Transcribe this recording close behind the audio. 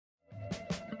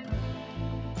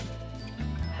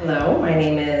Hello, my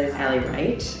name is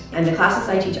Wright, and the classes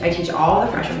I teach all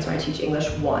the freshmen, so I teach English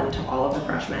 1 to all of the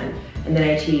freshmen, and then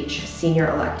I teach senior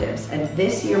electives. And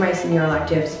this year my senior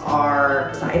electives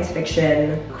are science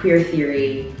fiction, queer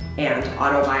theory, and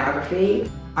autobiography.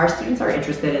 Our students are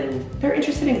interested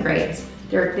in grades.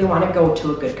 They want to go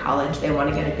to a good college, they want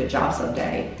to get a good job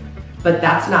someday. But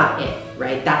that's not it,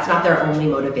 right? That's not their only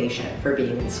motivation for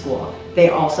being in school. They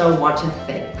also want to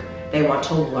think, they want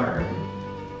to learn.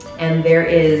 And there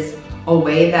is a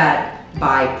way that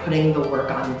by putting the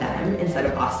work on them, instead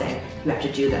of us saying, you have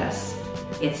to do this,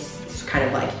 it's kind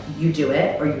of like, you do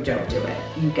it or you don't do it.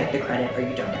 You get the credit or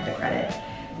you don't get the credit.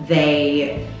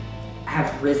 They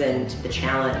have risen to the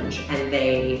challenge and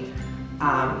they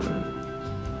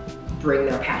bring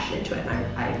their passion into it,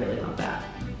 and I really love that.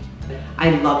 I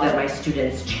love that my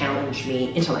students challenge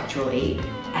me intellectually,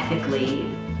 ethically.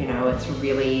 You know, it's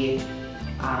really,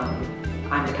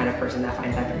 I'm the kind of person that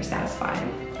finds that very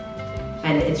satisfying.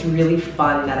 And it's really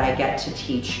fun that I get to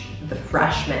teach the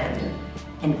freshmen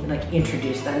and like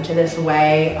introduce them to this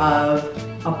way of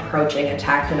approaching a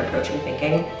text and approaching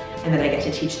thinking. And then I get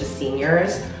to teach the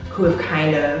seniors who have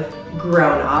kind of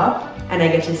grown up, and I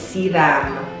get to see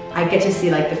them, I get to see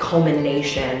like the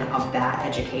culmination of that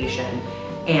education.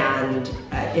 And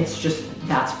it's just,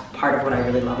 that's part of what I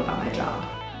really love about my job.